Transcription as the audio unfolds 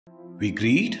We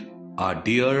greet our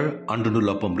dear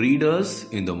Antantulla Appam readers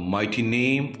in the mighty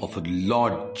name of our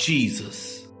Lord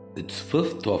Jesus. It's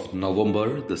 5th of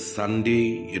November, the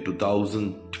Sunday, year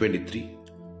 2023.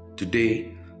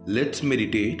 Today, let's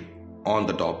meditate on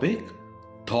the topic,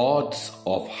 Thoughts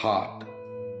of Heart.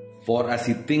 For as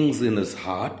he thinks in his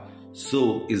heart,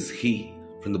 so is he.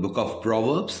 From the book of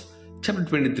Proverbs, chapter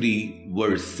 23,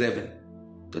 verse 7.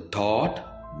 The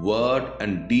thought, word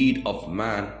and deed of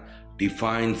man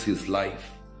defines his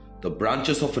life. The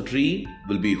branches of a tree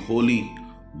will be holy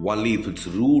only if its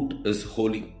root is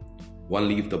holy.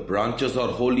 Only if the branches are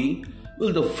holy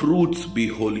will the fruits be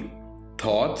holy.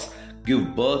 Thoughts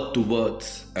give birth to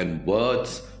words, and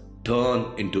words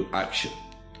turn into action.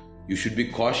 You should be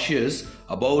cautious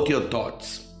about your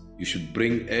thoughts. You should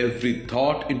bring every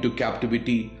thought into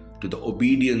captivity to the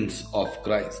obedience of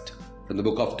Christ. From the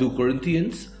book of 2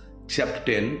 Corinthians, chapter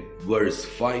 10, verse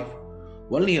 5.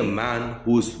 Only a man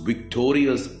who is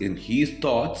victorious in his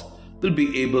thoughts will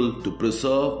be able to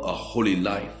preserve a holy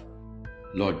life.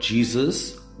 Lord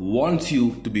Jesus wants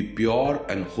you to be pure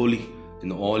and holy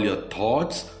in all your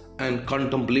thoughts and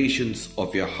contemplations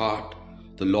of your heart.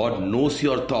 The Lord knows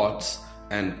your thoughts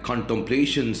and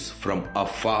contemplations from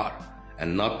afar,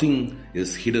 and nothing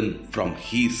is hidden from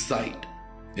his sight.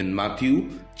 In Matthew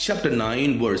chapter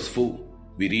 9 verse 4,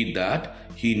 we read that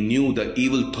he knew the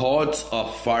evil thoughts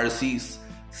of Pharisees,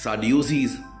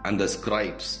 Sadducees and the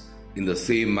scribes. In the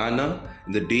same manner,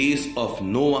 in the days of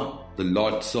Noah, the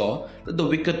Lord saw that the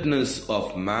wickedness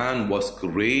of man was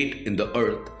great in the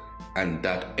earth, and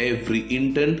that every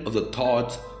intent of the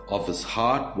thoughts of his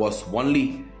heart was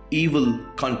only evil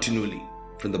continually.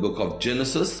 From the book of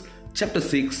Genesis, chapter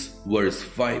 6, verse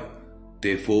 5.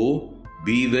 Therefore,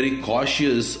 be very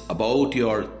cautious about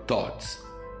your thoughts.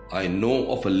 I know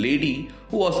of a lady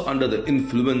who was under the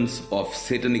influence of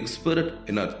satanic spirit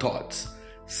in her thoughts.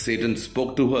 Satan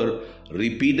spoke to her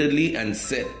repeatedly and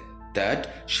said that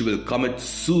she will commit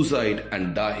suicide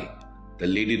and die. The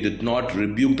lady did not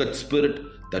rebuke that spirit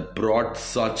that brought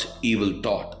such evil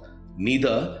thought.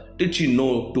 Neither did she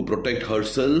know to protect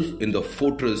herself in the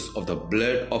fortress of the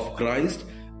blood of Christ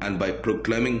and by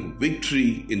proclaiming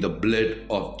victory in the blood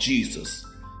of Jesus.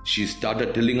 She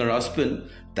started telling her husband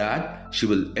that she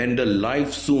will end her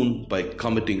life soon by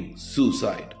committing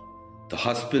suicide. The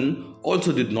husband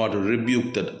also did not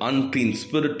rebuke that unclean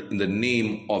spirit in the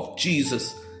name of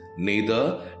Jesus.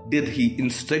 Neither did he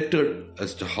instruct her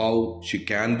as to how she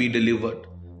can be delivered.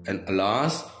 And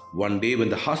alas, one day when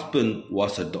the husband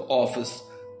was at the office,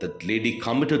 that lady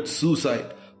committed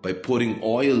suicide by pouring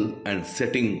oil and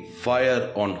setting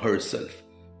fire on herself.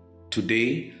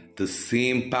 Today, the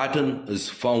same pattern is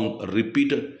found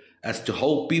repeated as to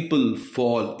how people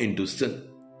fall into sin.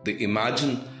 They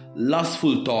imagine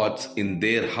lustful thoughts in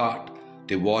their heart.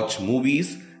 They watch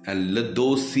movies and let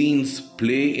those scenes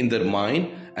play in their mind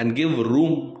and give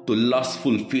room to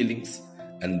lustful feelings.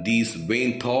 And these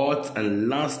vain thoughts and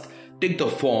lust take the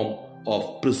form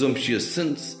of presumptuous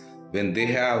sins when they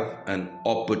have an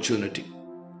opportunity.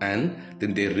 And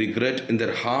then they regret in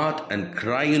their heart and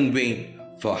cry in vain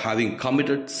for having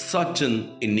committed such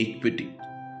an iniquity.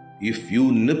 If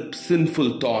you nip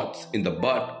sinful thoughts in the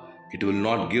bud, it will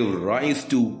not give rise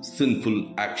to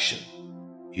sinful action.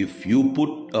 If you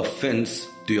put a fence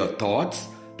to your thoughts,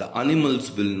 the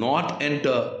animals will not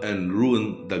enter and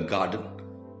ruin the garden.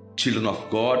 Children of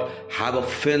God, have a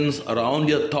fence around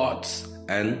your thoughts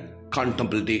and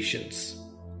contemplations.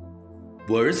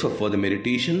 Verse for further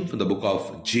meditation from the book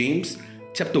of James,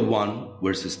 chapter 1,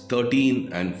 verses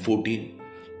 13 and 14.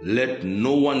 Let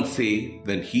no one say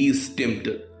when he is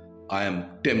tempted, I am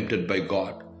tempted by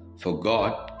God. For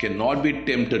God cannot be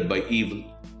tempted by evil,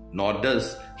 nor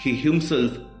does he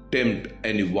himself tempt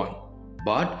anyone.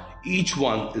 But each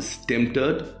one is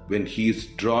tempted when he is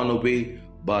drawn away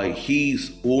by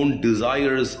his own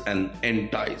desires and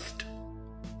enticed.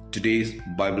 Today's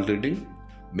Bible reading,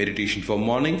 meditation for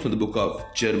morning from the book of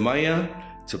Jeremiah,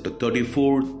 chapter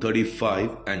 34,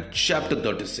 35 and chapter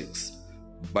 36.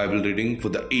 Bible reading for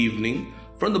the evening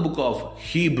from the book of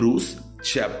Hebrews,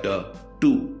 chapter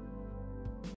 2.